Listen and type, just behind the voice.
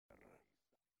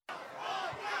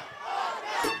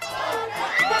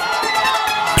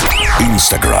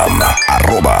Instagram,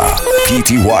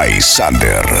 @PTY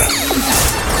Xander.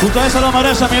 Ustedes se lo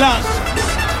merecen, Milán.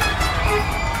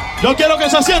 Yo quiero que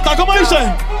se sienta, ¿cómo dice?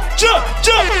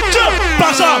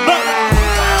 Pásame.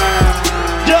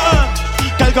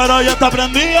 Que el coro ya está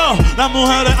prendido, las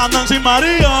mujeres andan sin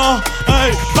marido.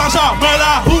 Ey, pásame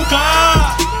la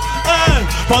juca. Ey,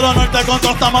 por lo norte con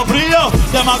todo estamos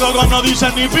fríos. De Macoco no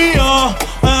dicen ni pío.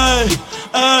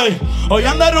 Ey, hoy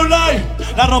Xander un live.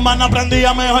 La romana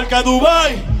prendía mejor que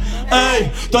Dubai.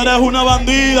 Ey, tú eres una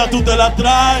bandida, tú te la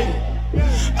traes.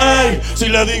 Ey, si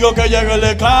le digo que llegue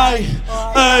le cae.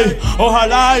 Ey,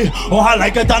 ojalá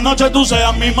y que esta noche tú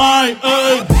seas mi mai.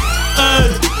 Ey,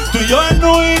 tú y yo en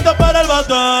nuita para el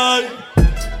batall.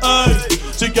 Ey,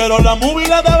 si quiero la movie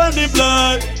la deben de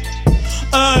play.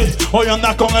 Ey, hoy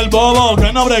andas con el bobo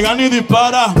que no brega ni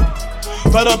dispara.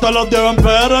 Pero todos los días en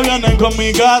perro vienen con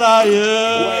mi cara,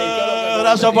 yeah.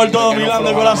 Gracias por todo, Milán,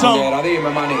 de corazón. Dime,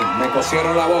 maní, me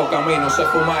cosieron la boca a mí, no sé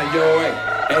fumar yo,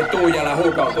 es tuya la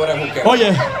juca o tú eres juquero.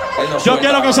 Oye, yo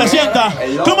quiero que se sienta.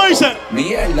 ¿Cómo dice?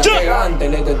 Mierda, gigante,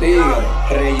 este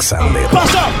tigre. Xander.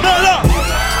 ¡Pásamela!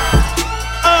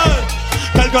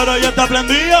 Que el coro ya está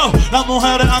prendido, las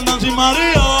mujeres andan sin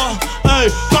marido.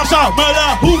 Ey, pásame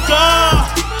la juca.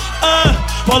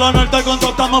 Por lo norte con todo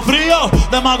estamos fríos.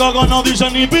 De Macoco no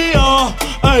dicen ni pío.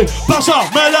 Ey,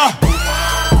 pásamela.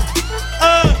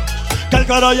 Que el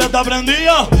coro ya está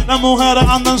prendido, las mujeres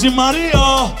andan sin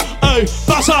marido. Ey,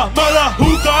 pásame la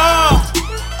juca.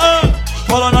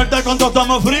 Por lo norte con todo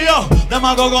estamos fríos. De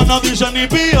Macoco no dicen ni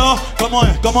pío. ¿Cómo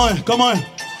es?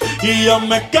 Y yo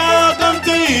me quedo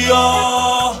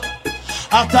contigo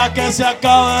hasta que se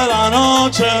acabe la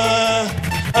noche.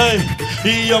 Ey,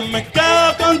 y yo me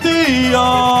quedo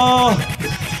contigo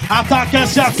hasta que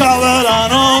se acabe la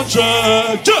noche.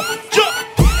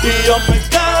 Y yo me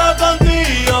quedo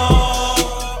contigo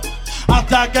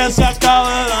hasta que se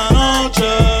acabe la noche.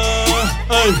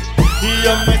 Ey, y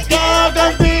yo me quedo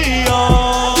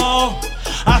contigo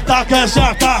hasta que se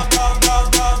acabe.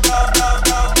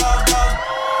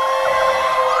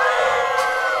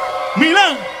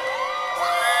 Milán.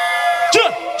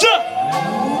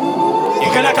 Y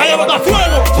que la calle bota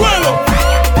fuego, fuego.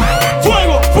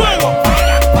 Fuego, fuego.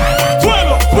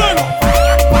 Fuego, fuego.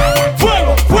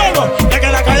 Fuego, fuego. Y que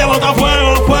la calle bota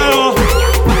fuego, fuego.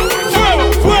 Fuego,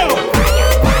 fuego.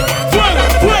 Fuego,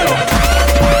 fuego.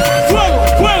 Fuego,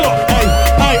 fuego.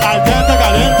 Ey, al diente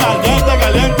caliente, al diente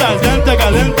caliente, al diente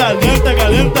caliente, al diente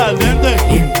caliente, al diente.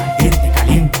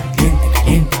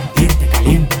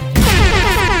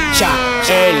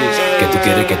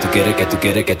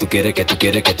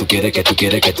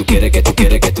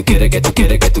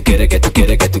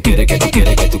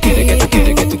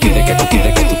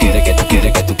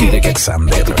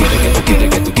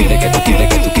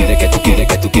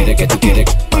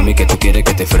 Mami, que tú quieres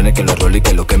que te frene, que lo role y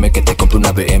que lo queme, que te compre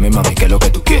una BM, mami, que es lo que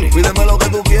tú quieres. Pídeme lo que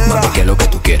tú quieras, mami, que es lo que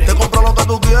tú quieres. Te compro lo que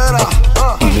tú quieras.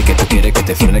 Mami, que tú quieres que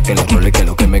te frene, que lo role, que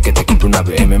lo queme, que te compre una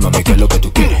BM, mami, que es lo que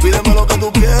tú quieres. Pídeme lo que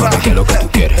tú quieras, mami, que es lo que tú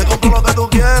quieres. Te compro lo que tú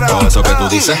quieras. Todo eso que tú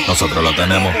dices, nosotros lo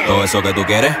tenemos. Todo eso que tú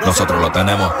quieres, nosotros lo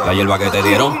tenemos. La hierba que te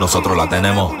dieron, nosotros la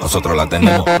tenemos. Nosotros la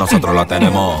tenemos, nosotros la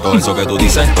tenemos. Todo eso que tú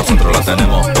dices, nosotros lo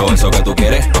tenemos. Todo eso que tú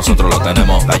quieres, nosotros lo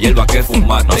tenemos. La hierba que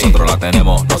fumas, nosotros la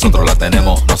tenemos. Nosotros la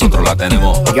tenemos, nosotros la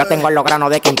tenemos. Yo tengo los granos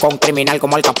de King Kong, criminal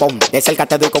como el Capón. De cerca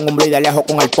te doy con un blue y de lejos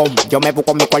con el pom. Yo me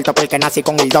busco mi cuarto porque nací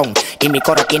con el don. Y mi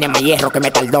coro tiene más hierro que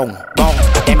metaldón.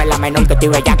 Deme la menor que estoy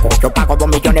bellaco. Yo pago 2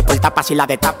 millones por tapas y la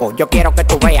destapo. Yo quiero que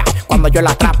tú veas cuando yo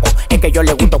la atrapo. Es que yo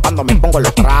le gusto cuando me pongo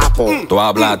los trapos. Tú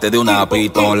hablaste de una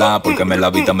pistola porque me la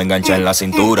vista me engancha en la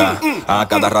cintura. A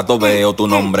cada rato veo tu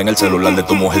nombre en el celular de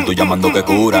tu mujer, tú llamando que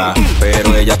cura.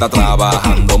 Pero ella está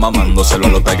trabajando, mamándoselo a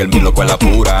los Tiger, mi loco es la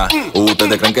pura.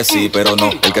 Ustedes creen que sí, pero no.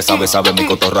 El que sabe, sabe, mi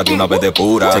cotorra de una vez de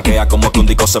pura. Chequea como que un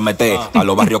disco se mete a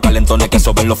los barrios calentones que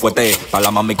soben los fuetes. Pa'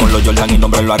 la mami con los Jordan y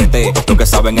nombre lo arete. Lo que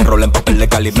saben es rol en papel de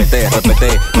calimete.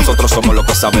 Repete, nosotros somos los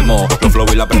que sabemos. Los flow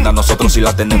y la prenda nosotros sí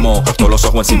la tenemos. Todos los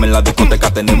ojos encima en la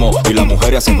discoteca tenemos. Y las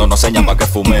mujeres haciéndonos señas pa' que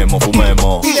fumemos,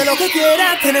 fumemos. Y de lo que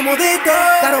quieras tenemos de todo.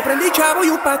 Claro, prendí chavo y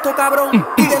un pasto cabrón.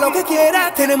 Y de lo que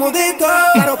quieras tenemos de todo.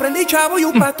 Claro, prendí chavo y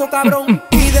un pasto cabrón.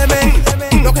 Pídeme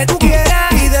lo que tú quieras.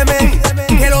 Pídeme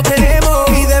que lo tenemos.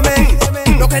 Pídeme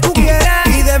lo que tú quieras.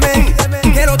 Pídeme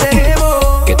que lo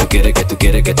tenemos. Que tú quieres, que tú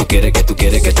quieres, que tú quieres, que tú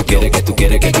quieres, que tú quieres, que tú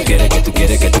quieres, que tú quieres, que tú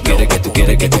quieres, que tú quieres, que tú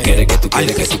quieres, que tú quieres, que tú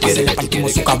quieres, que tú quieres, le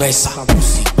partimos su cabeza.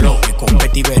 Pussy, bloque con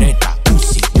petibereta.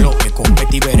 Pussy, bloque con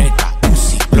petibereta.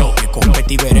 Pussy, bloque con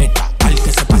petibereta. Al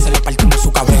que se pase le partimos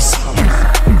su cabeza.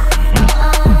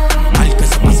 Al que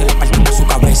se pase le partimos su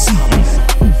cabeza.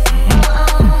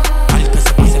 Al que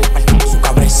se pase le partimos su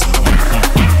cabeza.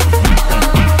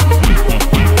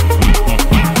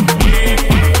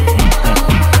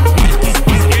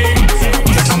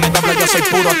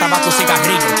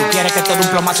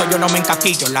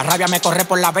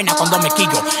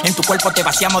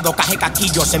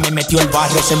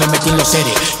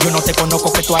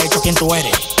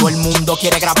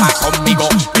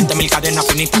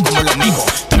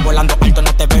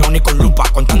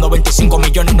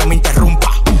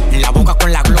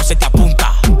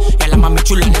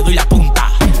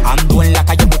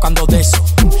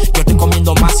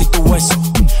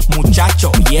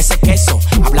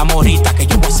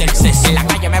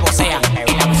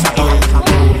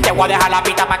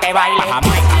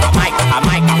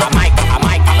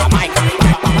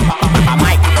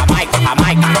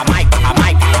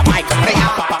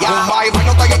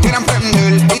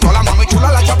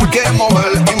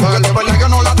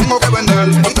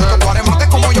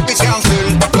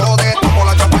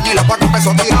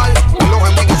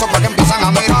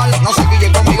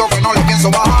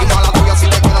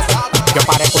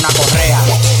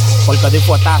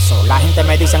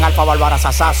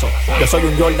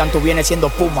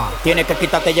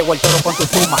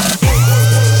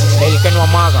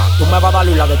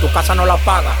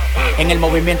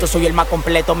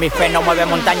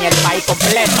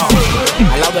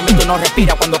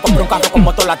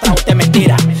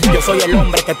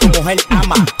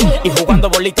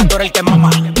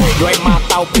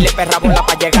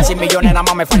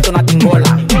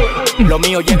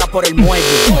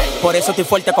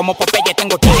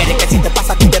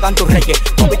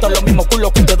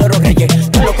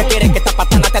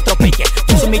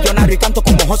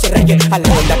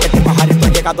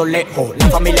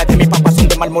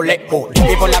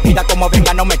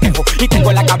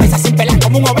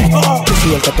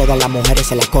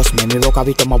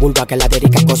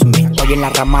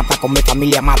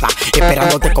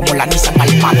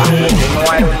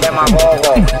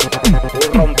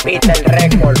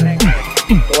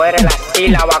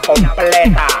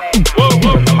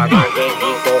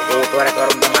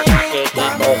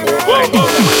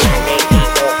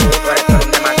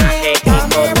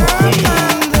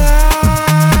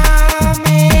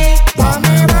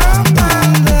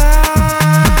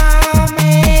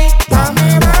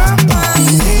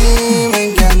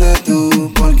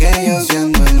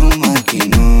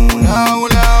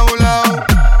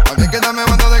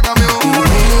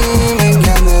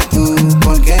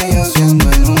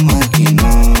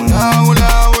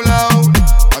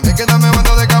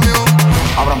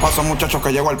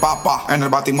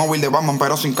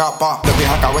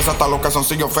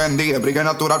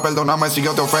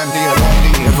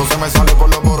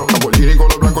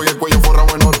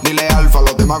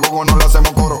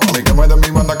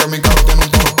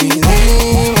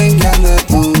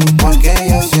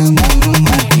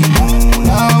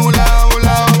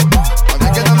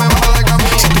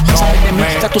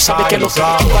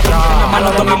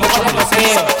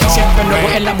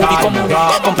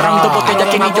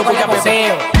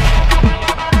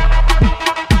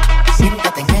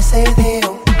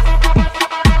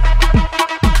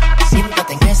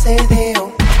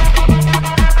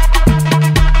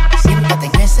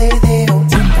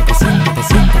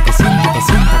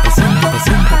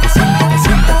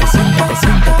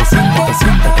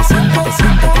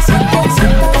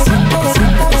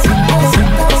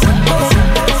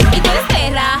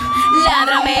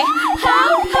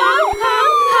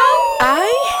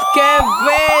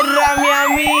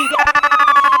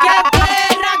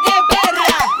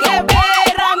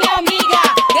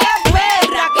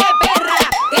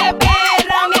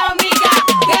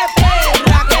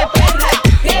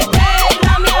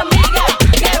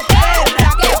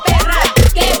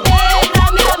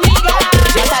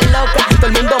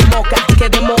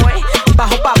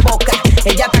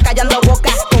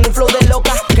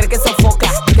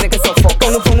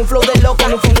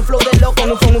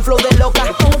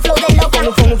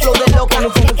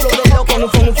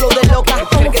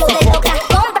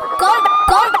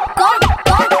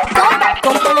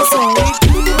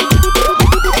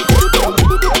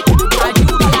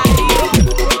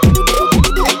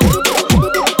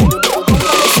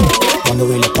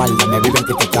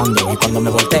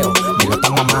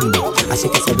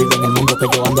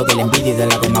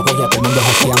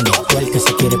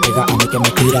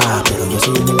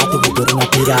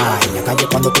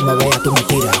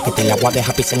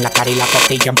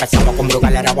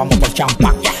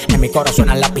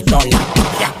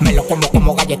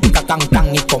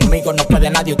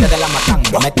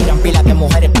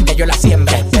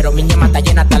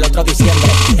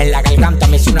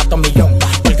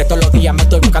 día me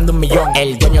estoy buscando 1,000,000.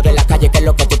 El dueño de la calle, que es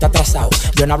lo que tú te has atrasado.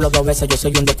 Yo no hablo 2 veces, yo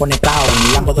soy un desconectado.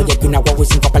 Mi Lambo, 2 jets, una guagua y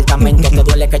 5 apartamentos. Te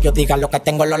duele que yo diga lo que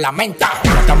tengo, lo lamenta.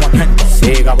 No estamos en gente,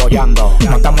 siga bollando.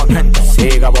 No estamos en gente,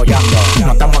 siga bollando.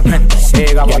 No estamos en gente,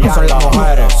 siga bollando. No son las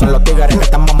mujeres, son los tigres que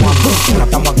están mamando. No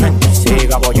estamos en gente,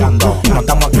 siga bollando. No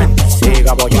estamos en gente,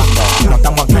 siga bollando. No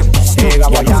estamos en gente, siga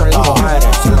bollando. No son las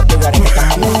mujeres, son los tigres que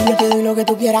están mamando. Yo te doy lo que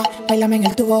tú quieras, bailame en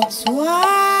el tubo suave.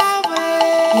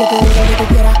 Yo te doy lo que tú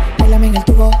quieras, bailame en el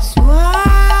tubo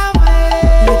suave.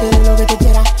 Yo te doy lo que tú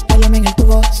quieras, bailame en el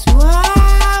tubo suave.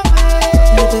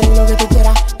 Yo te doy lo que tú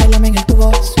quieras, bailame en el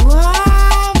tubo suave.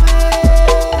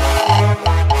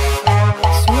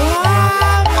 Suave.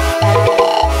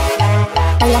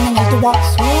 Bailame en el tubo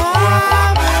suave.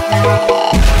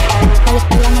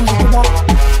 Bailame en el tubo.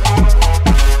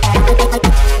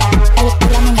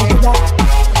 Bailame en el tubo.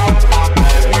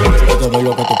 Yo te doy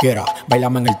lo que tú quieras,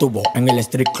 bailame en el tubo. En el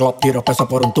street club tiro peso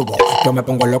por un tubo. Yo me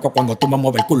pongo loco cuando tú me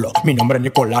mueves el culo. Mi nombre es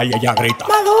Nicolás y ella grita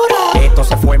Madura. Esto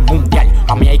se fue mundial.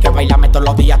 A mí hay que bailarme todos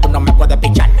los días, tú no me puedes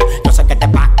pichar. Yo sé que te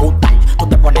va a gustar, tú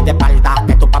te pones de espalda,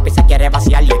 que tu papi se quiere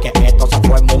vaciar. Y es que esto se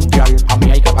fue mundial. A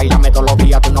mí hay que bailarme todos los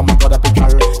días, tú no me puedes pichar.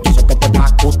 Yo sé que te va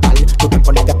a gustar, tú te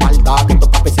pones de espalda, que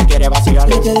tu papi se quiere vaciar.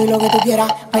 Yo te doy lo que tú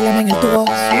quieras, bailame en el tubo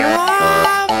suave.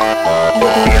 Yo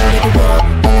te doy lo que tú quieras,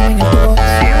 bailame en el tubo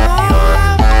suave.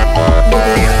 Yo te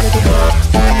doy lo que tú quieras,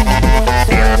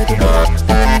 bailame en el tubo suave. Yo te doy lo que tú quieras,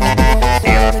 bailame en el tubo suave.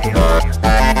 Yo te doy lo que tú quieras.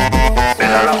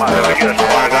 Era la maravillosa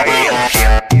Margarita.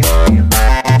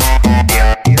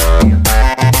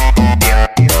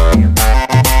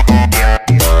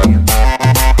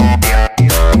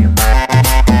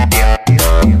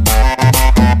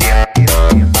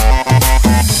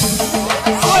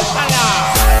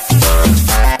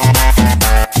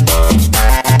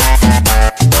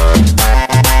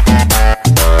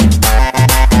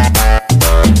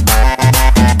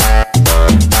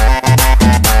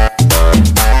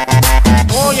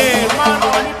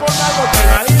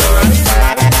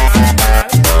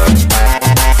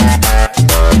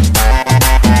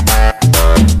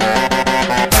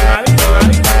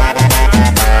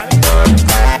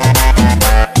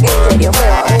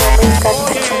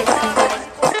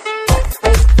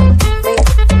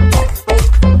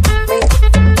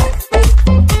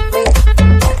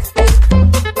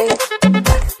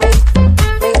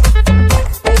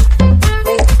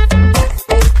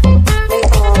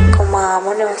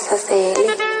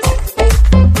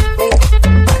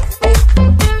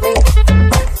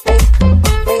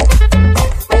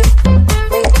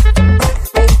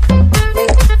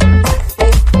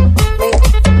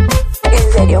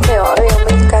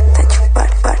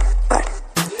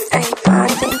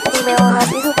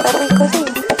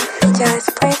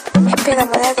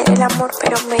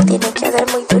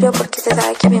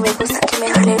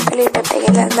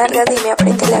 Y me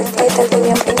apriete las tetas y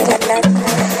me apriete las nalgas.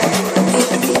 Ay,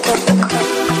 sí, qué rico.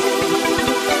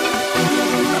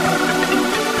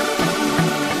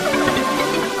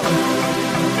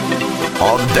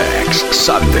 On Deck,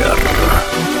 Xander.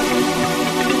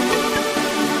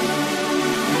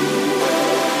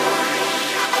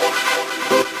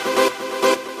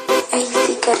 Ay,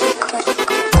 sí, qué rico.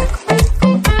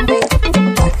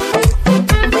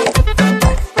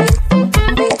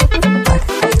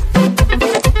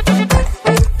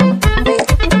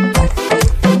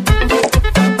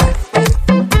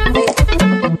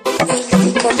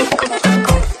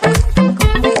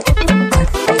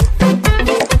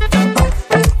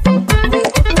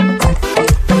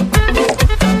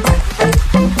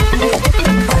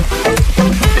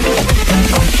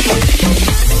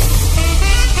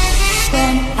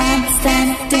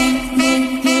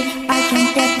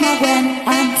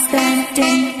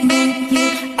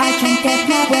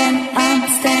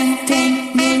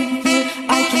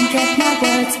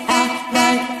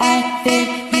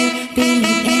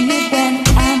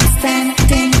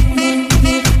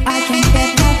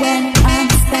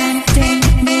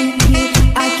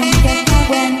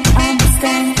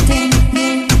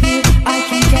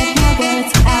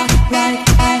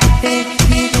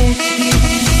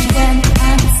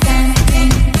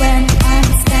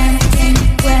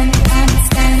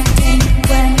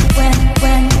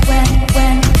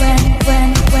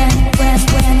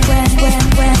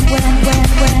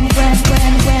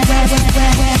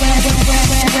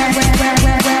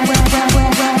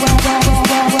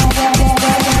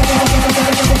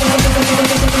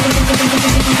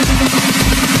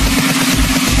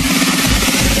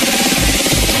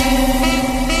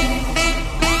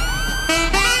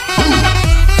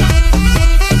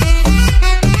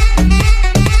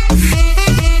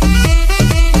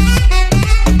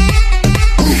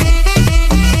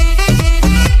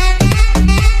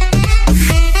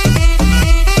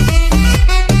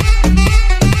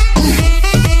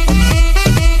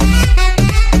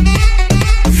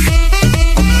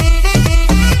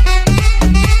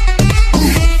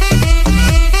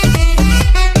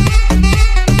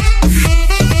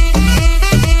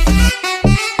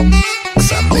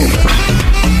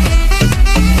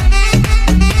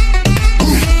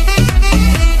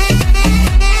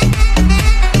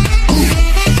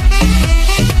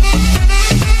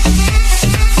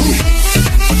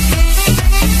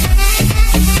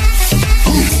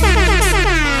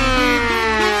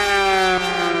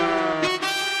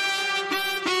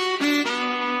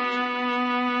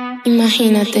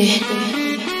 Imagínate,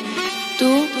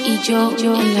 tú y yo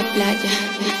en la playa,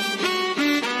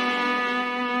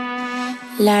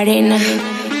 la arena,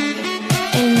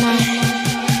 el mar,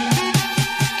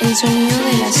 el sonido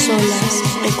de las olas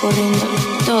recorriendo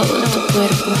todo tu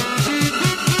cuerpo.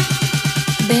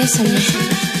 Bésame,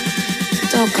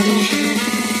 tócame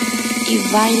y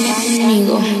baila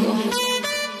conmigo.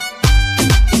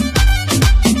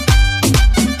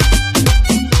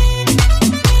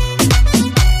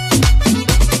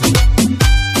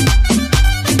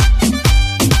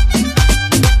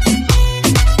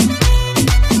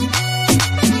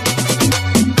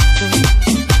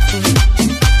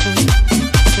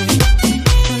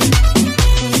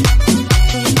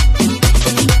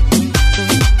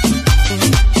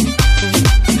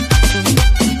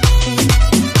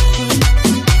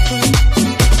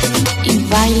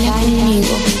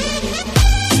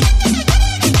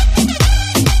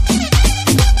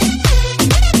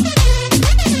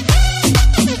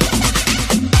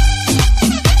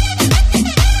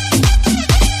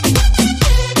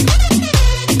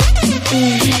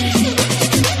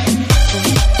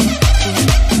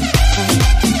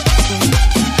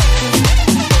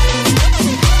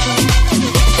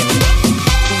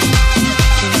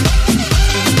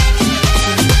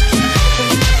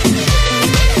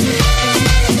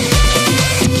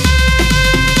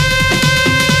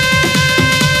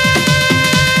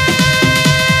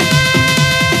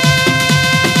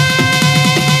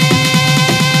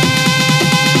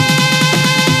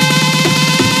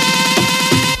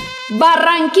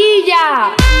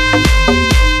 Barranquilla.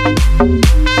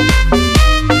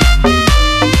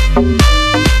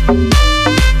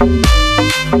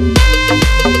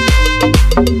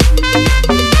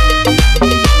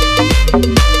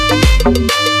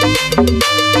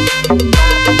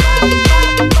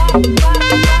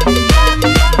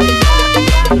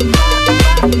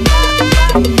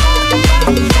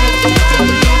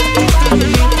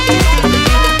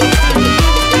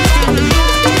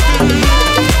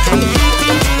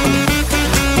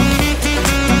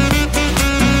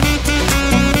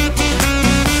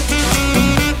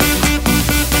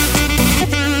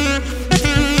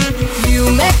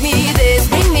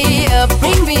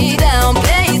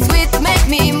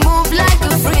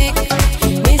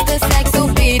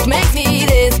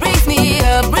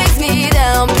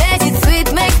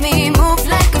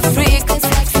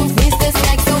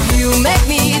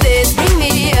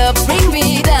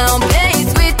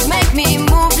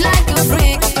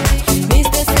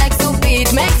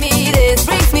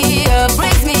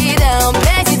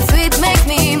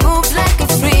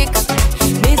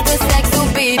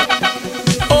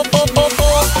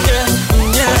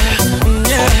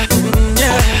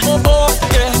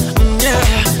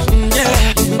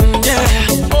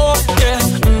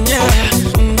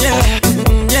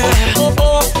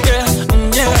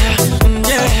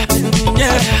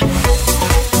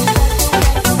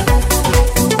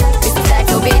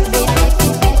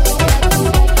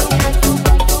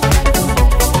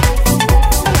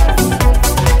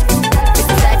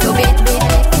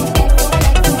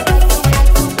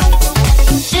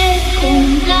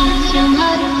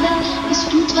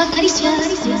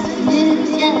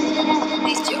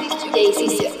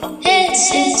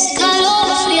 Ese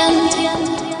escalofriante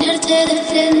verte de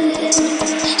frente,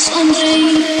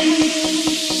 sonreír.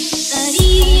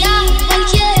 Daría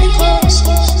cualquier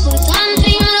cosa por tan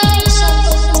primorosa.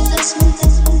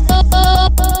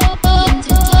 Y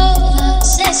entre todas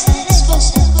esas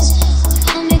cosas,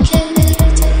 déjame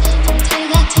quererte,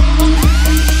 entrégate a mí.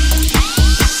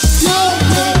 No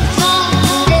te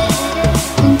dejaré,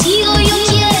 contigo yo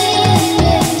quiero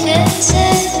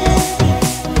envejecer.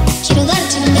 Quiero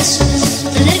darte un beso,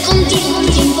 tener contigo un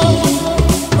tiempo,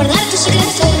 guardar tus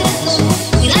secretos.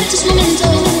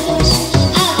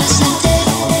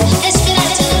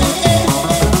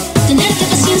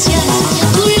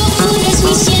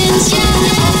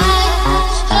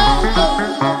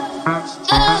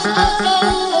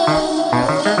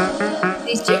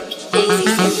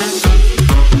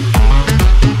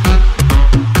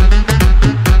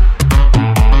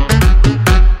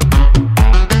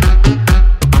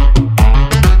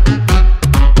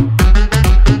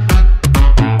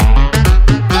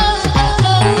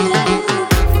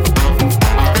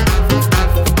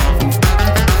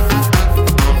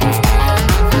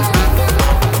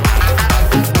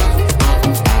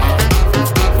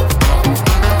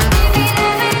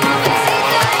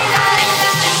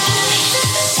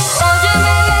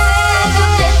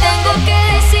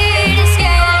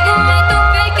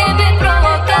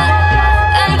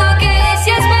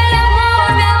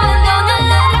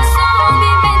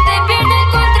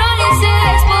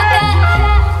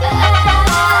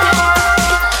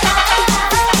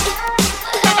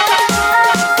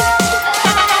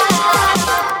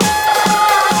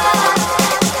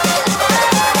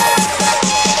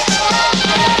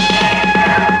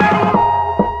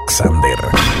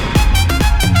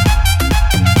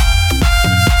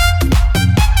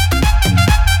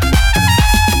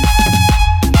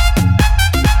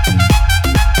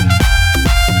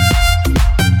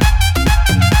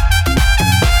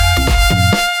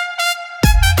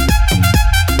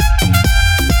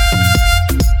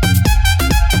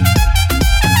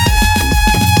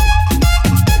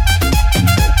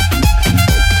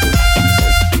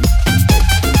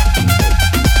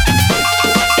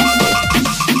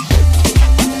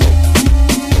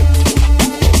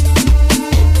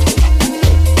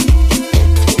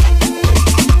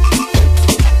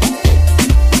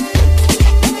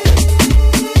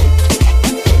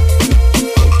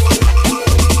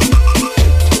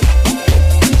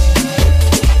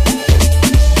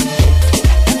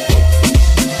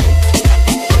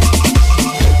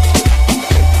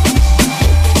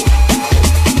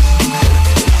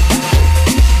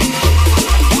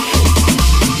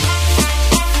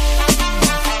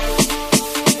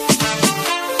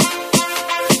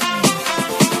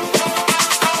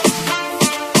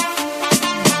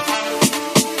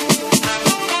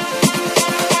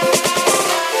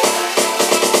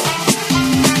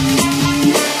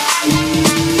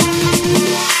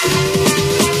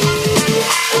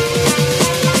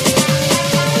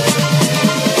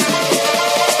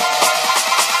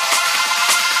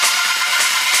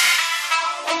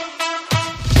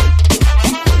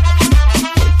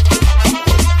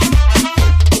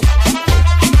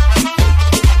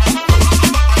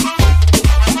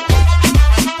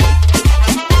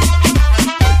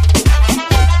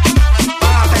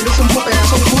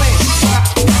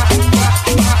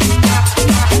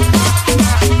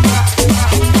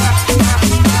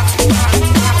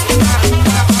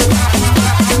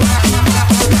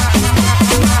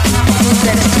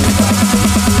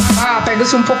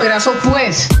 pegues un poperazo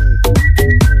pues.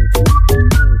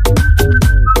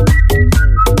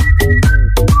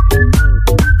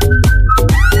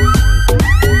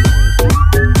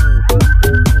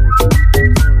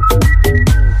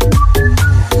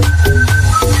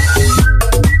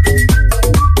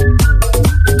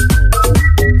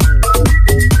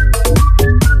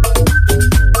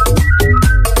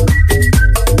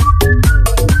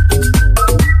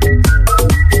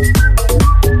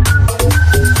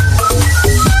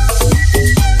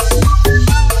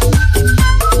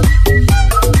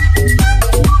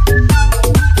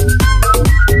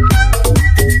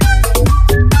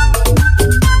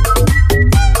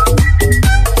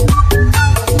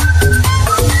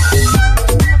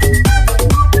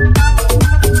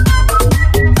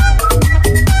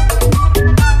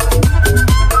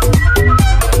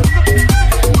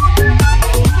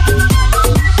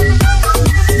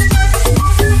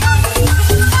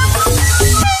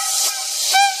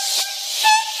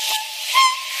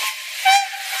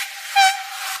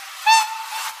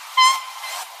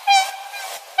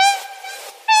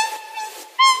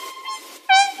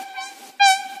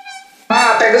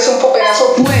 Pegues un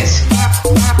poperazo pues.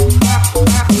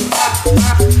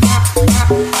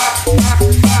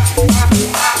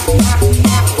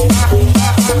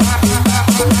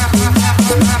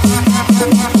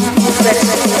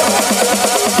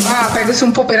 Pegues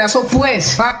un poperazo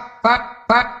pues.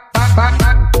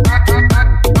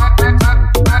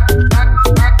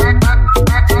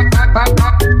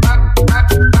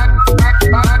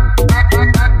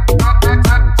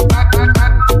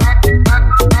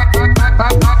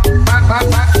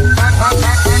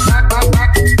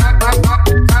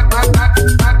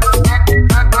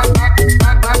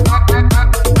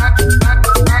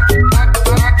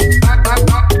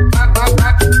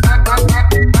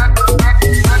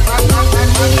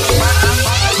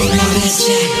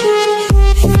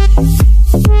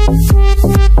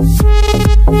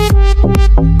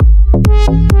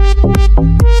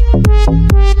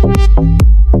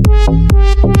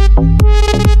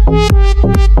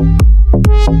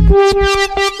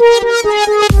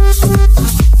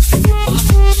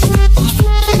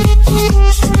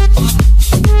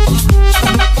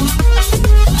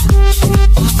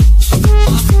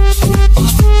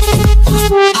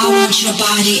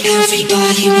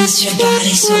 Everybody wants your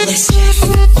body, so let's check.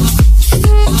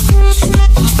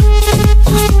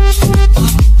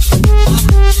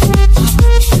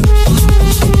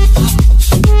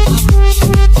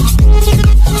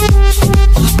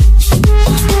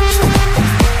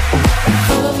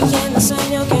 Todo viviendo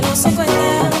sueño que no se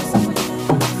cuenta.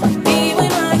 Vivo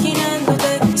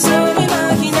imaginándote, solo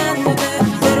imaginándote,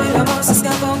 pero el amor se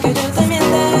escapó que yo te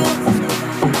mienta.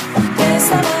 Te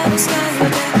estaba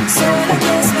buscándote, solo aquí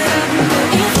esperándote.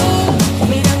 Y tú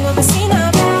mirándome sin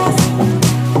hablar,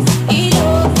 y yo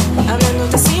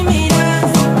hablándote sin mirar.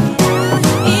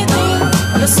 Y tú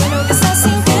no sé lo que estás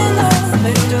sintiendo,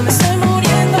 pero yo me estoy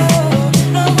muriendo.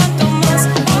 No aguanto más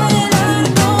bailar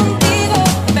contigo,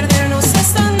 perdernos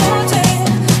esta noche,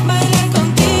 bailar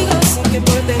contigo sin que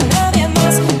importe nadie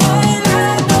más.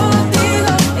 Bailar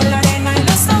contigo en la arena y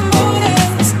los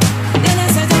tambores,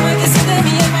 tienes el llama que se te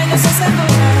mi alma y nos hace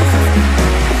volar.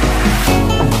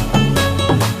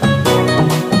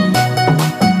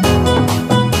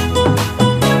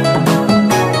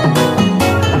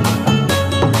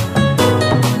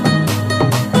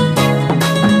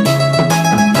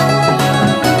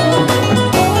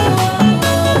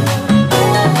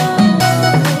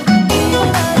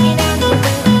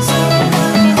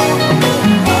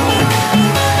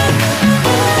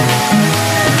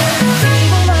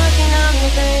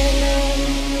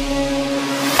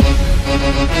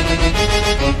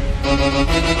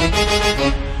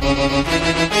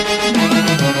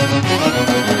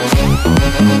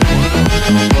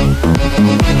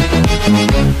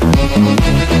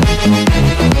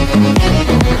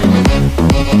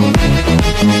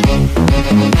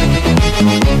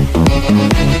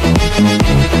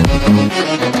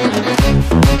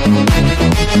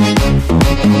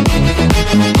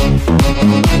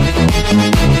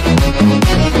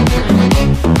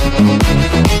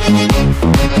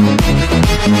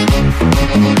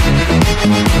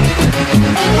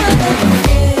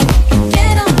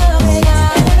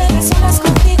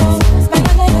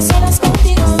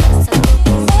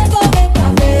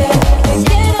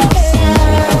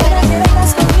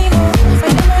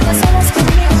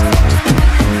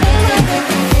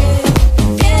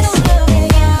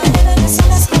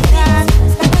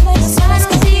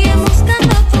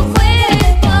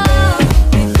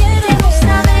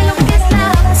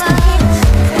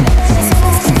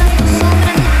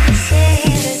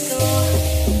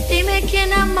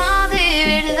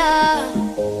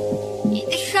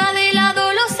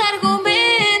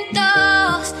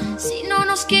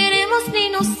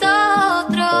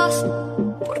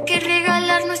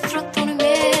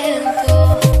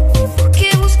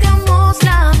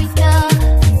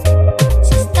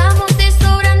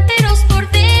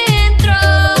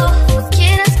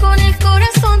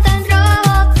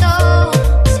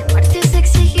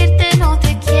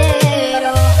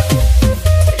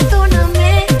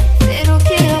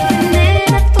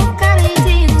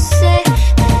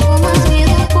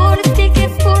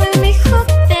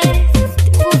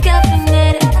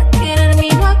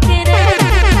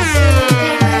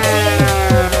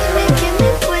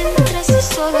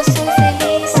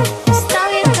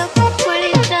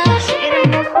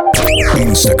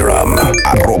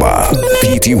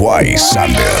 by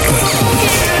Xander.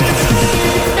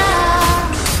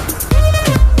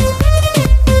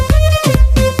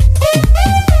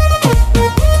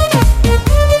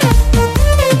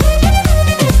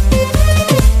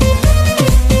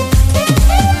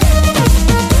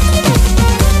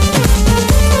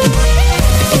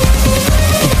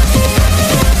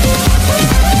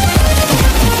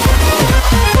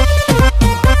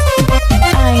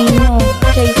 Ay no,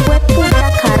 que hijo de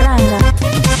puta carranga.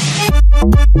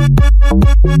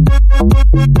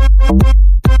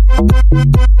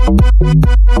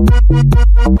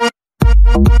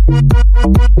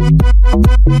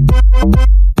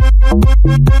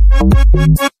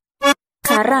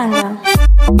 Carranga.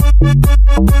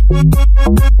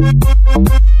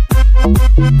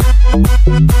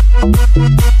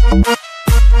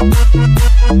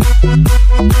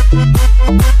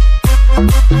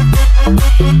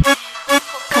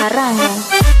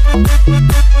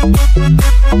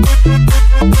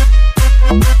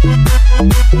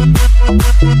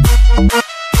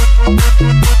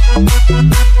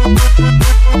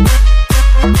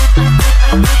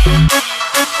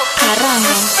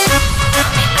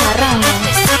 Carranga.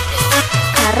 Carranga.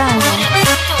 Carranga.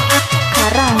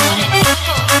 Carranga.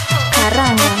 Carranga.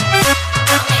 Carranga. Carranga.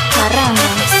 Carranga.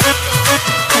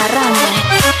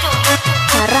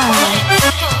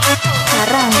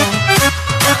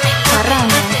 Carranga. Carranga.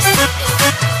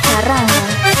 Carranga.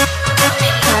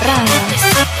 Carranga. Carranga.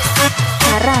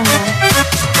 Carranga. Carranga.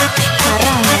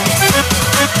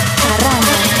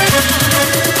 Carranga.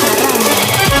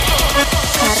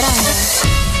 Carranga.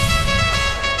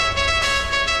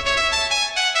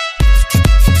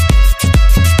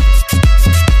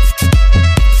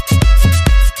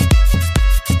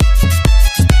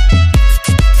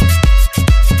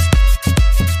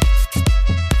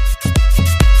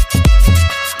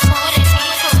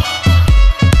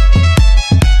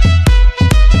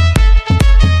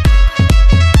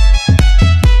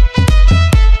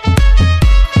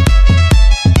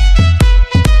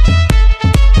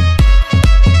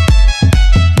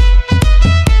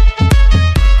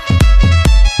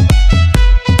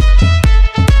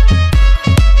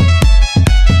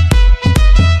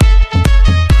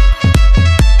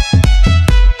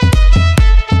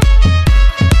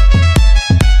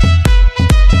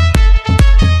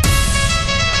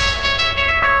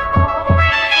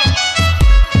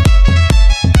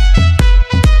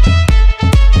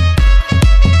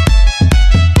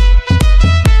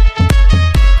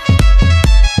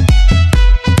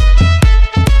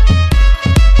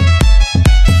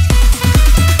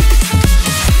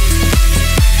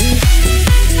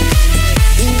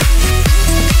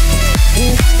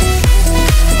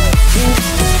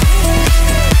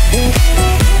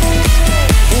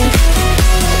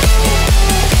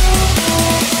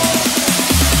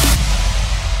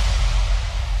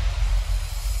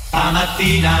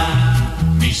 Stamattina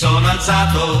mi sono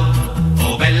alzato,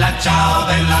 oh bella ciao,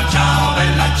 bella ciao,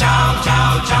 bella ciao,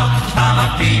 ciao, ciao.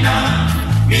 Stamattina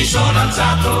mi sono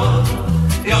alzato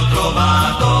e ho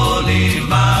trovato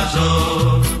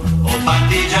l'invaso, oh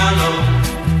partigiano,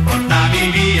 portami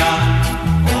via,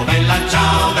 oh bella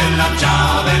ciao, bella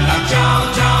ciao, bella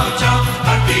ciao, ciao, ciao.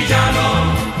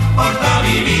 Partigiano,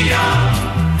 portami via,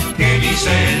 che mi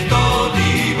sento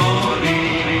di morire.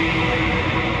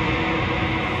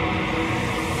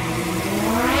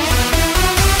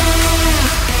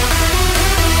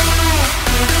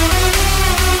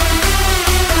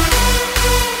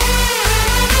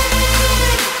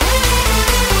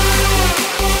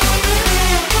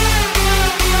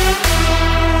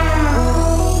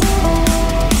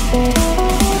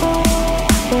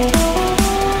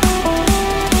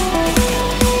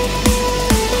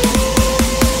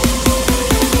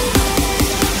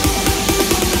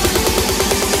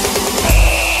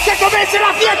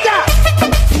 la fiesta!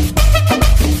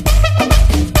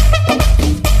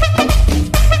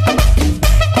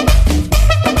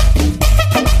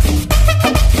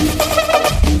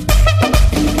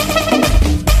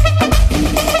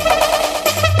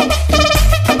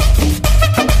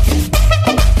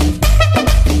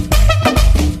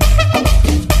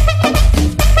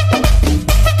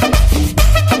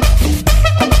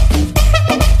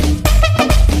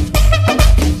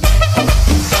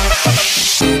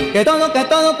 Que todo, que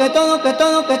todo, que todo, que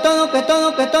todo, que todo, que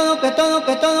todo, que todo, que todo,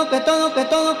 que todo, que todo, que todo, que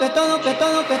todo, que todo, que todo, que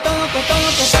todo, que todo, que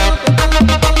todo,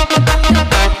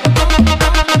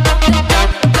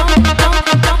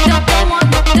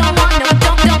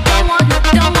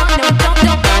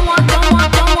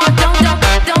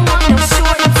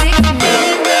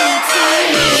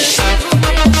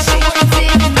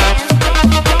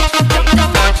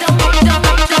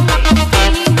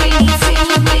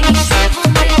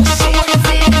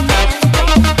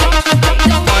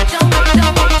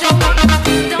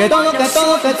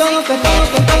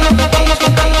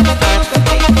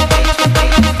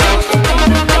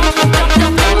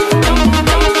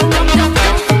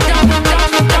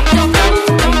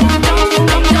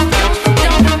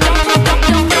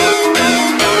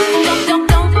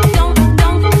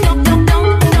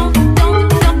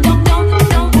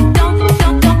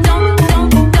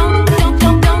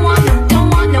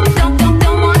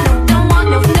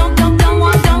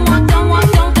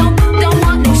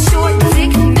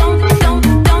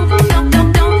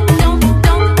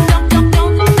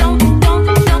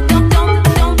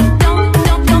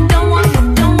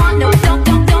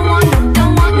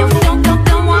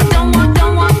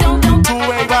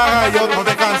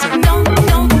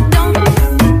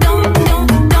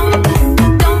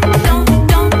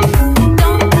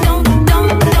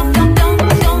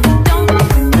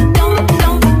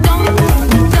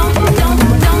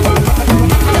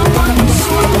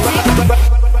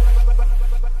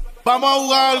 a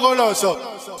jugar al goloso.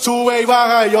 Sube y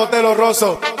baja y yo te lo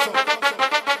rozo.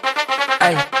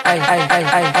 Ay, ay, ay, ay,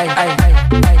 ay, ay, ay.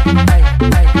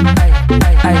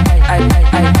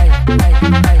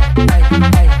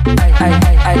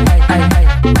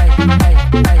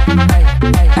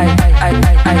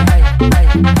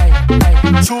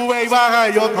 Sube y baja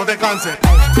y yo no te canses.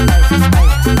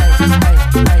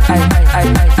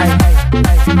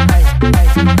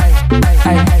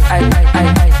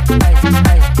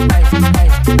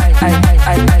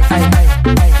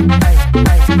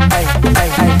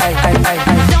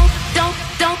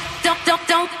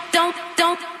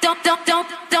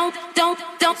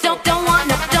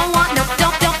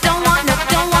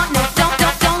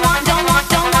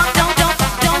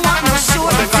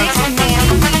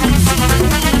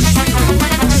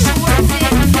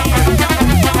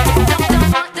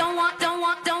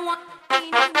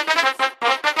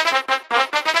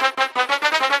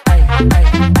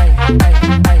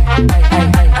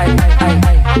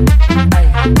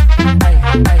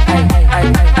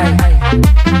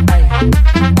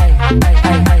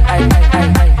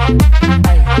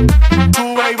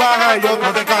 Sube y baja y yo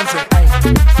no te canses.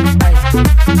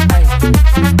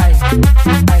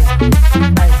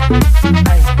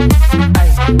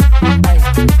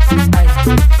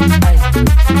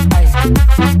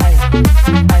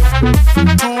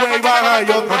 Sube y baja y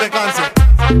yo no te canses.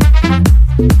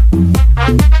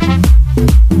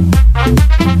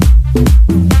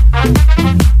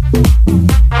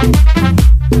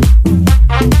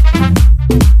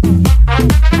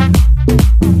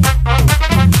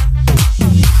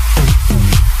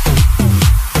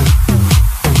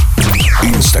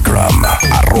 Instagram,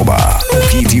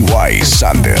 @PTY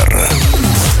Xander.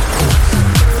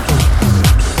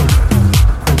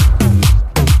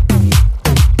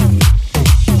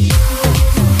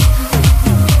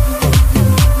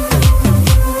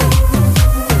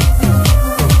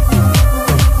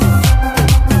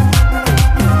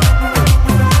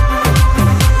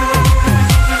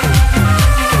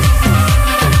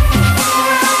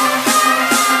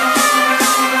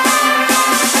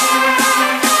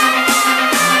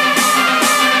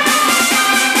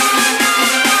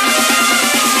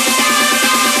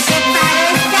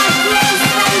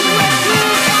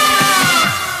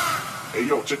 Hey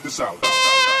yo, check this out.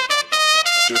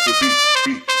 Just a beat.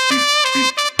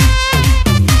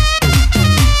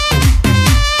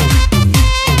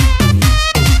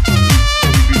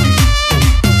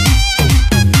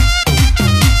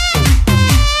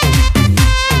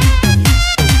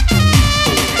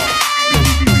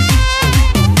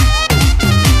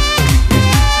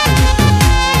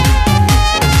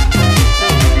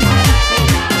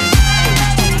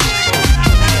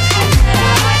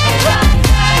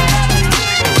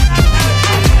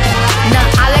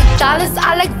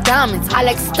 I like diamonds, I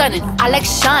like stunning, I like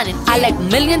shining, I like $1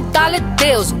 million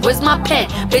deals. Where's my pen?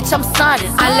 Bitch, I'm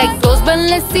signing. I like those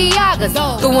Balenciagas,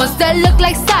 the ones that look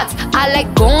like socks. I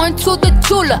like going to the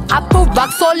Tula, I put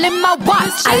rocks all in my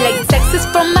watch. I like texts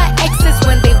from my exes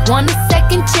when they want a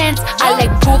second chance. I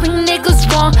like proving niggas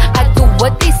wrong, I do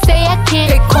what they say I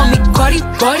can't. They call me Cardi,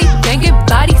 banging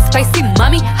body, spicy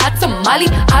mommy, hot tamale,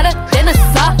 hotter than a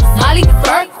Somali.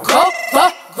 Virgo,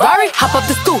 Ferrari, hop up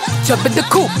the stoop, jump in the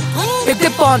coupe. Big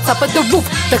dip on top of the roof,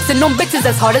 flexing on bitches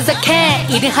as hard as I can.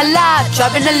 Eating halal,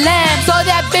 driving a lamb. So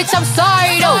that bitch, I'm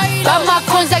sorry though. Got my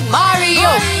coins like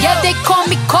Mario. Yeah, they call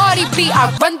me Cardi B.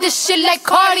 I run this shit like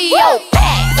cardio.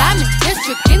 I'm in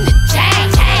district in the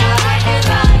chain.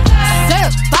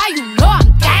 Certified, you know I'm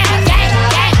gang.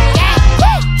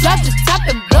 Drop the top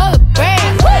and blow the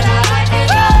brand.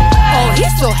 Oh,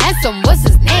 he's so handsome, what's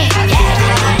his name?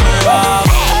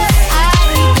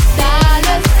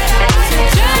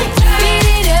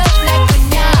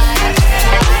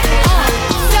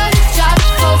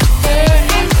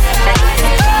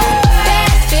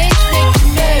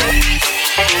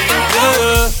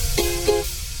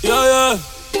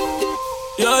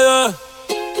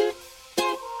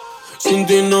 Sin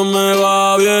ti no me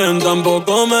va bien,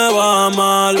 tampoco me va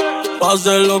mal.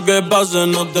 Pase lo que pase,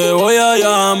 no te voy a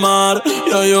llamar.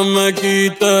 Ya yo me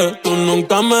quité, tú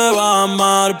nunca me vas a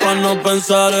amar. Pa' no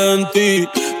pensar en ti,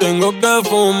 tengo que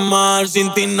fumar.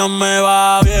 Sin ti no me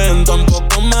va bien,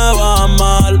 tampoco me va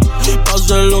mal.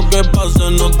 Pase lo que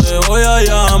pase, no te voy a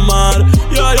llamar.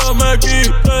 Ya yo me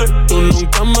quité, tú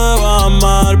nunca me vas a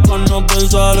amar. Pa' no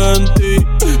pensar en ti,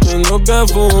 tengo quiero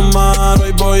que fumar.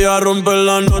 Hoy voy a romper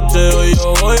la noche, hoy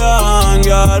yo voy a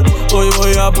janguear. Hoy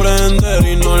voy a aprender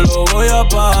y no lo voy a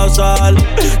pasar.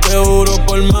 Te juro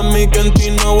por mami que en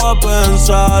ti no voy a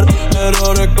pensar.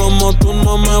 Errores como tú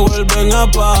no me vuelven a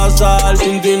pasar.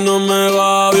 Sin ti no me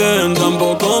va bien,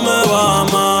 tampoco me va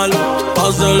mal.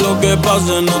 Pase lo que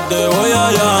pase, no te voy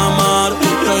a llamar.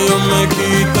 Ya yo me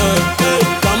quité,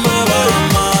 ya me va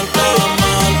mal,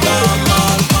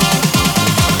 mal.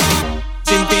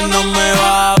 Sin ti no me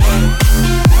va bien.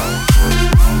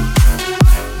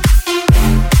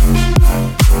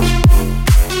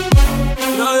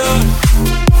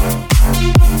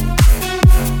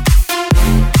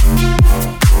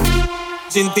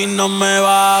 Sin ti no me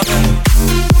va bien.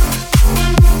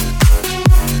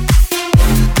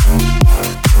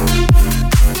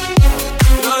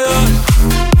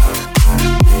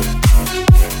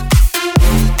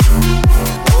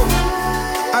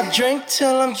 I drink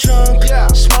till I'm drunk,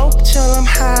 smoke till I'm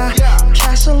high.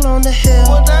 Castle on the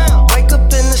hill, wake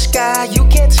up in the sky. You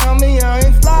can't tell me I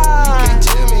ain't fly.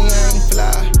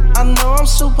 I know I'm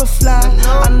super fly.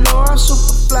 I know I'm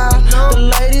super fly. The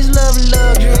ladies love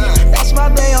luxury. That's why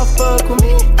they all fuck with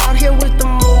me. Out here with the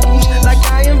moves, like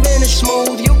I invented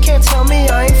smooth. You can't tell me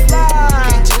I ain't fly.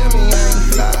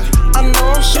 I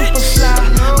know I'm super fly.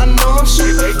 I know I'm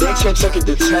super fly.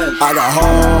 I got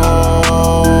hoes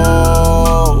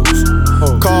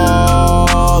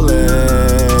calling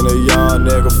a young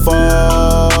nigga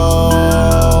phone.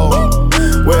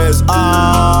 Where's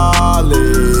Ollie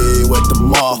with the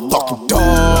motherfucking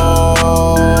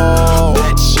dog?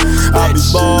 I be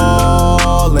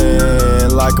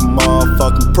ballin' like a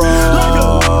motherfucking pro.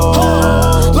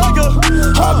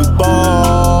 I be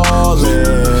ballin'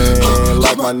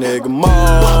 like my nigga Mo.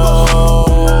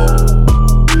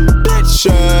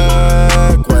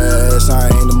 Check West, I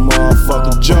ain't a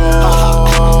motherfucking joke.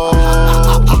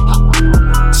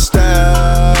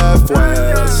 Steph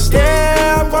West.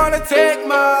 Yeah, I'm gonna take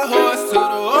my horse to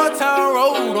the old town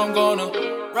road. I'm gonna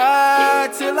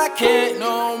ride till I can't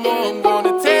no more. I'm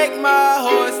gonna take my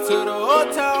horse to the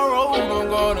old town road. I'm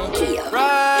gonna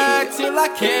ride till I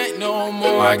can't no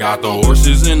more. I got the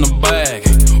horses in the bag,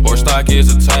 horse stock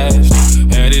is attached.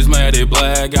 Head is matted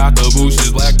black, got the bushes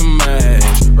black to match.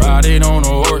 Riding on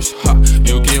a horse, ha,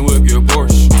 you can whip your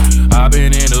Porsche. I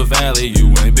been in the valley,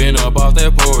 you ain't been up off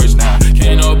that porch. Now,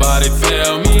 can't nobody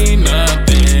tell me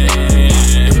nothing.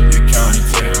 You can't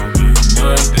tell me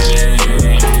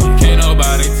nothing. Can't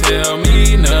nobody tell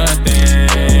me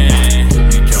nothing.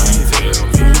 You can't tell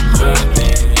me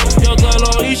nothing. Yo te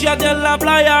lo hice a ti en la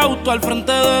playa, justo al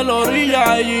frente de la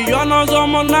orilla. Ella y yo no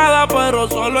somos nada, pero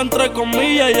solo entre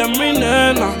comillas. Ella es mi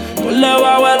nena, no le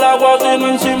bajo el agua sino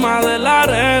encima de la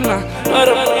arena.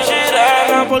 Pero es mi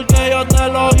sirena, porque yo te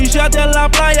lo hice a ti en la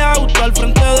playa, justo al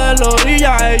frente de la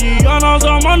orilla. Ella y yo no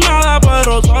somos nada,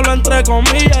 pero solo entre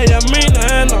comillas. Ella es mi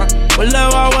nena, no le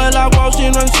bajo el agua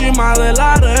sino encima de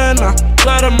la arena. Tú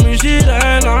eres mi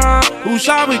sirena.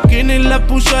 Usa bikini, le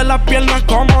puse las piernas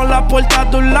como la puerta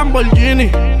de un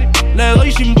Lamborghini. Le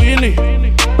doy sin Vini.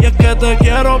 Y es que te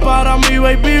quiero para mi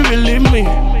baby, believe me.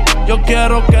 Yo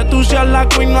quiero que tú seas la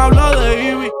queen, no hablo de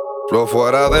Ivy. Flow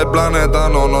fuera del planeta,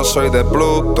 no soy de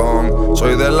Plutón.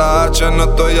 Soy de la H, no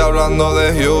estoy hablando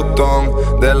de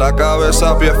Houston. De la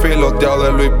cabeza, pie filoteado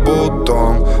de Louis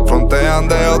Vuitton. Frontean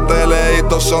de hoteles y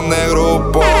todos son de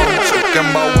grupo. Soy quien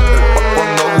va a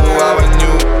cuando jugaba en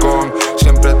Yukon.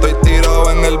 Siempre estoy tirado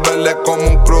en el verde como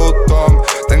un crutón.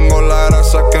 Tengo la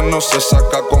grasa que no se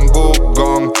saca con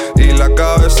Google. Y la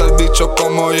cabeza el bicho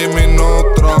como Jimmy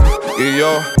Neutron. Y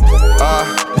yo,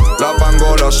 la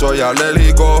pangola soy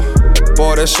alérgico.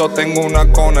 Por eso tengo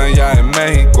una con ella en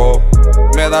México.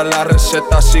 Me da la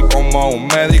receta así como un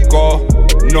médico.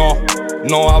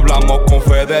 No hablamos con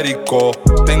Federico.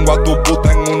 Tengo a tu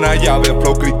puta en una llave,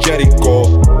 flow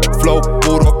crichérico. Flow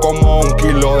puro como un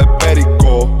kilo de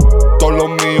perico. Todos los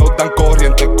míos tan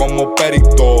corrientes como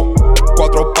perito.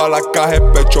 4 pa' la caja, el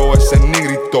pecho ese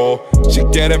negrito. Si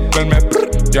quieres verme,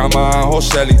 llama a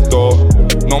Joselito.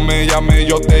 No me llames,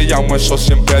 yo te llamo, eso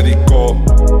siempre digo.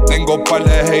 Tengo par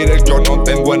de haters, yo no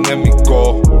tengo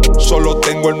enemigo. Solo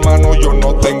tengo hermano, yo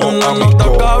no tengo Una amigo. nota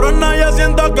cabrona, ya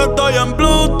siento que estoy en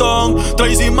Plutón.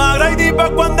 Tracy McGrady pa'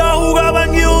 cuando jugaba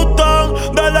en Houston.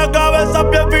 De la cabeza,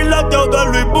 pie filateo de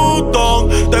Louis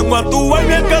Vuitton. Tengo a tu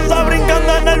baby en casa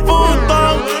brincando en el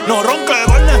botón. No ronque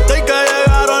Golden State que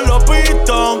llegaron los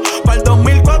Pistons. Para el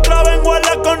 2004 vengo a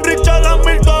la con Richard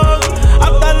Hamilton.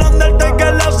 Hasta el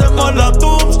Undertaker le hacemos la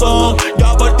tombstone.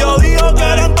 Ya partió dijo que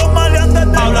eran dos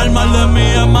maleantes. Hablar mal de mí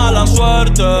es mala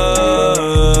suerte.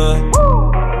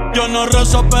 Yo no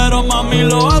rezo pero mami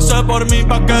lo hace por mí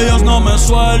pa' que Dios no me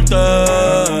suelte.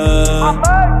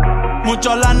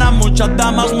 Mucha lana, muchas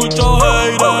damas, mucho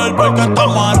hater. Porque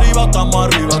estamos arriba, estamos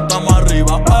arriba, estamos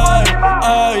arriba.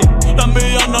 Ey, ey, la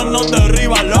envidia no nos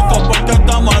derriba, loco. Porque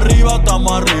estamos arriba,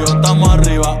 estamos arriba, estamos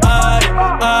arriba. Ey,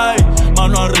 ey,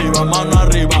 mano arriba, mano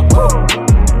arriba.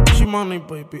 Money,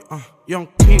 baby, Young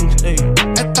Kings, ey.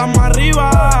 Estamos arriba,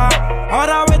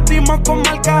 ahora vestimos con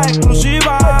marcas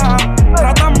exclusivas.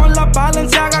 Tratamos las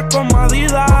Balenciagas como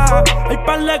Adidas. Hay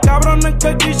par de cabrones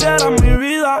que quisieran mi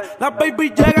vida. Las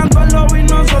baby llegando al lobby,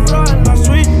 nosotros en la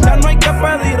suite. Ya no hay que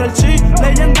pedir el sí,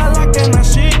 leyenda la que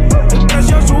nací. El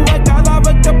precio sube cada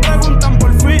vez que preguntan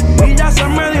por fin. Y ya se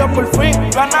me dio por fin,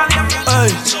 ya nadie me...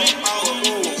 Ey,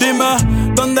 dime,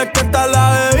 ¿dónde es que está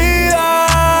la bebida?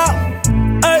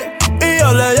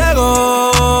 Yo le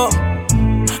llego,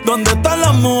 ¿dónde están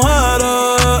las mujeres?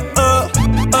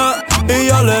 Y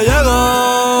yo le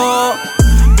llego.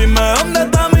 Dime dónde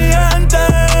está mi gente.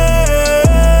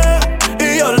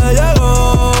 Y yo le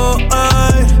llego.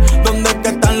 ¿Dónde es que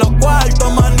están los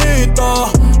cuartos, manito?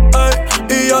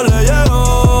 Y yo le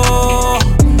llego.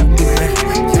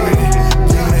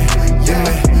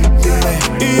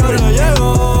 Y yo le llego.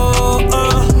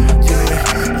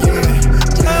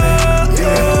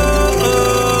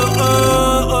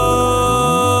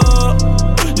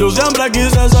 Yo siempre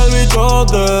quise ser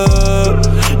bichote.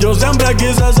 Yo siempre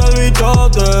quise ser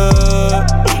bichote.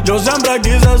 Yo siempre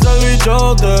quise ser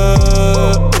bichote.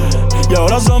 Y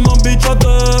ahora somos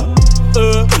bichotes.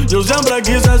 Yo siempre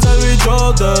quise ser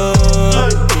bichote.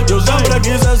 Yo siempre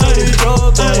quise ser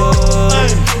bichote.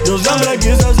 Yo siempre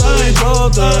quise ser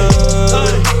bichote.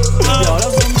 Y ahora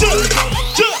somos bichotes.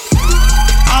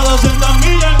 A 200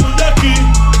 millas en un jet ski.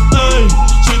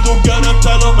 Si tú quieres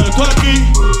te lo meto aquí.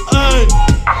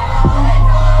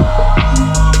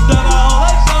 Debajo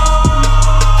del sol,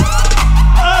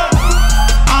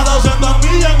 a 200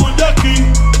 millas en un jet ski.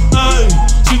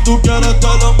 Si tú quieres te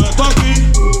lo meto aquí.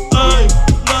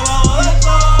 Debajo del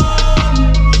sol,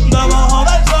 debajo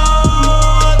del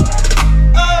sol.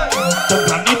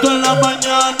 Tempranito en la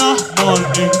mañana,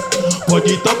 morning.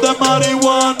 Pollitos de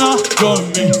marihuana, join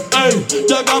me.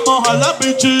 Llegamos a la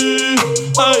bichi.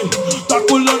 Ta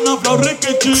culona flow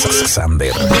rikichi.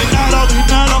 Xander. Dinero,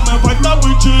 dinero, me falta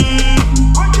wichi.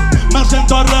 Me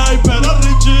siento rey, pero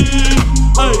richie.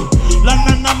 La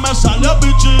nena me salió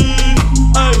bichi.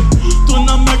 Tú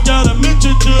no me quieres, mi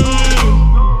chichi.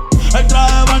 El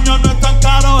traje de baño no es tan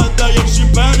caro, es de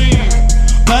JCPenney.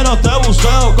 Pero te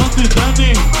buceo con tus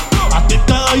tenis. A ti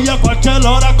te doy a cualquier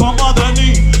hora como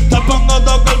Denny. Te pongo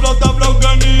todo el flow de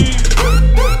Blogany.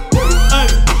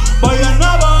 Voy de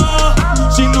nuevo.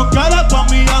 Si no quieres tu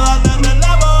amiga, dale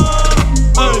relevo.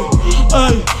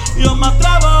 Yo me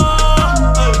atrevo.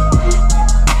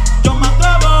 Yo me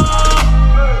atrevo.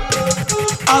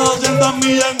 A 200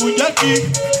 millas en un jet ski.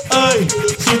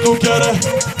 Si tú quieres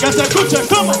que se escuche,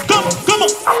 ¿cómo?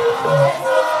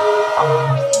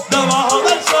 Debajo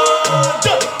del sol.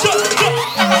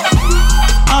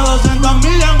 A 200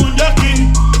 millas en un jet ski.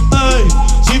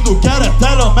 Si tú quieres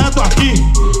te lo meto aquí.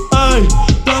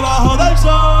 Debajo del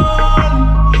sol.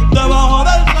 Debajo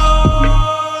del sol.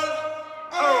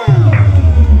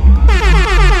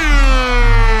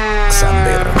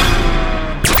 Xander.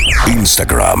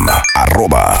 Instagram,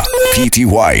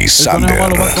 @PTY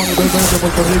Xander.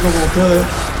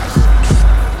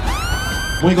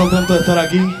 Muy contento de estar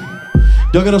aquí.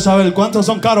 Yo quiero saber cuántos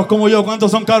son caros como yo,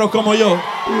 cuántos son caros como yo.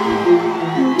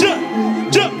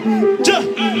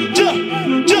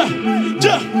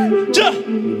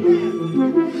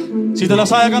 Si te la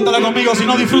sabes, cántala conmigo. Si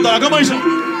no, disfrútala. ¿Cómo dice?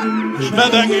 Me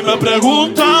ven y me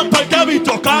preguntan por qué he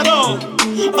visto caro.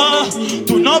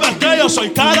 Tú no ves que yo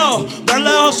soy caro. De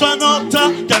lejos se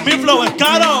nota que mi flow es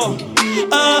caro.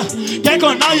 Que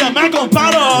con nadie me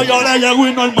comparo. Yo le llego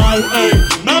y normal,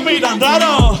 me miran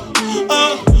raro.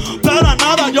 Pero a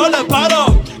nada yo le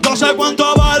paro. Yo sé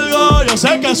cuánto valgo, yo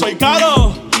sé que soy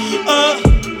caro.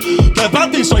 Que para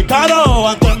ti soy caro.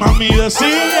 Antes mami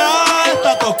decía,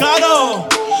 está todo caro.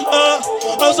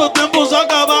 Esos tiempos se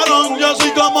acabaron. Yo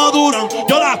soy como Duran,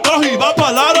 yo la cojo y va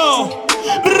pa'l aro.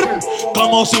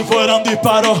 Como si fueran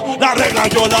disparos. La regla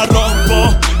yo la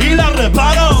rompo y la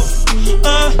reparo.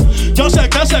 Yo sé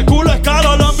que ese culo es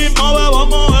caro. Lo mismo bebo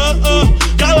mujer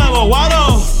que bebo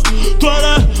guaro. Tú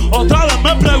eres, otra vez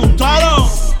me preguntaron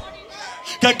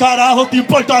 ¿qué carajo te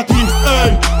importa a ti?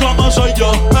 ¿Cómo soy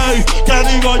yo? ¿Qué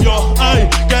digo yo?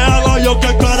 ¿Qué hago yo?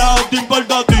 ¿Qué carajo te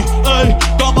importa a ti?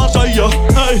 ¿Cómo soy yo?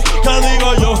 ¿Qué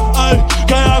digo yo?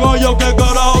 ¿Qué hago yo? ¿Qué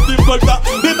carajo te importa?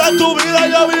 Vive tu vida,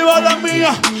 yo vivo la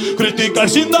mía. Criticar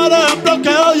sin dar ejemplo, que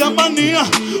odian manía.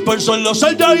 Por solo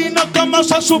ser yo y no como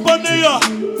se suponía.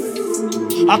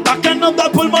 Hasta que nos da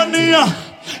pulmonía.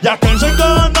 Ya que él se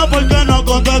encojona porque no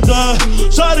contesté.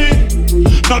 Sorry,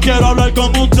 no quiero hablar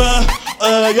con usted.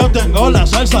 Yo tengo la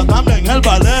salsa también el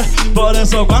ballet. Por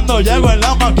eso cuando llego en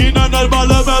la máquina en el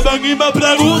ballet me ven y me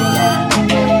preguntan.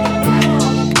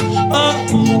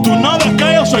 Tú no ves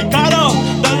que yo soy caro.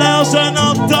 De lejos se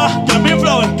nota que mi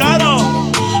flow es caro.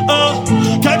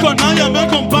 Que con nadie me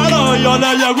comparo. Yo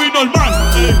le llego y normal,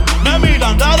 me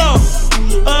miran raro.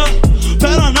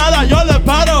 Pero nada, yo le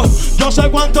paro. Yo sé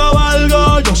cuánto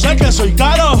valgo, yo sé que soy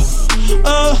caro.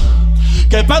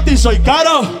 Que para ti soy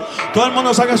caro. Todo el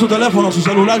mundo saca su teléfono, su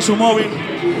celular, su móvil,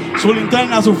 su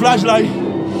linterna, su flashlight,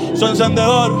 su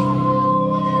encendedor.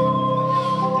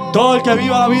 Todo el que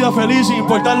viva la vida feliz sin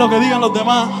importar lo que digan los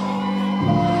demás.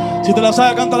 Si te la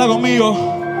sabes, cántala conmigo.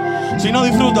 Si no,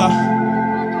 disfruta.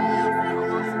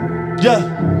 Yeah.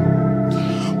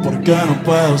 ¿Por qué no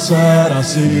puedo ser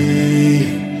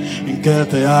así? ¿En qué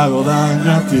te hago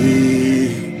daño a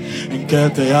ti? ¿En qué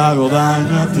te hago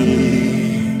daño a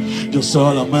ti? Yo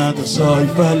solamente soy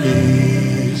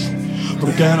feliz.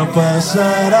 ¿Por qué no puede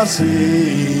ser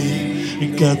así?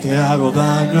 ¿En qué te hago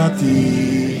daño a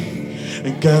ti?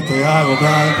 ¿En qué te hago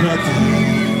daño a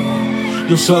ti?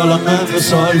 Yo solamente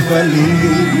soy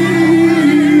feliz.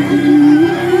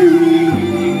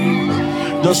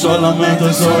 Yo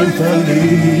solamente soy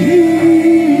feliz.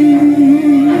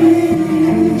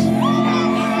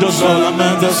 Yo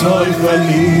solamente soy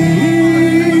feliz.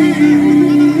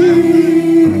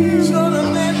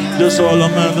 Yo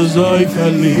solamente soy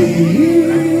feliz.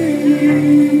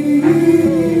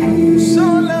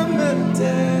 Solamente.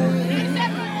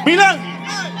 Mira.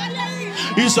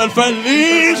 Y ser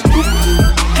feliz.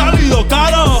 Salido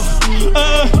caro.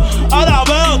 Ahora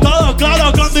veo todo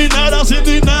claro. Con dinero, sin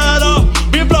dinero.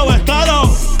 Mi flow es caro.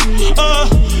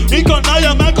 Y con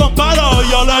nadie me comparo.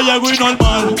 Yo le llego y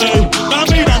normal. Me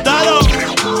miran raro.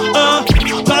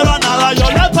 Pero a nada yo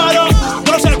le paro.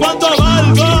 No sé cuánto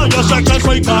valgo. Yo sé que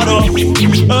soy caro.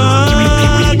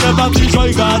 Que para ti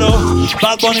soy caro.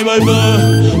 Bad Bunny baby.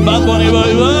 Bad Bunny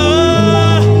baby.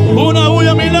 Una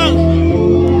bulla Milán.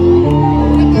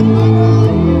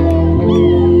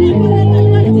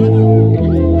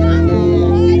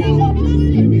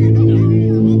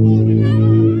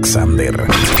 Xander.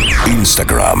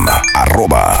 Instagram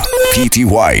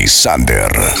 @PTY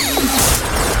Xander.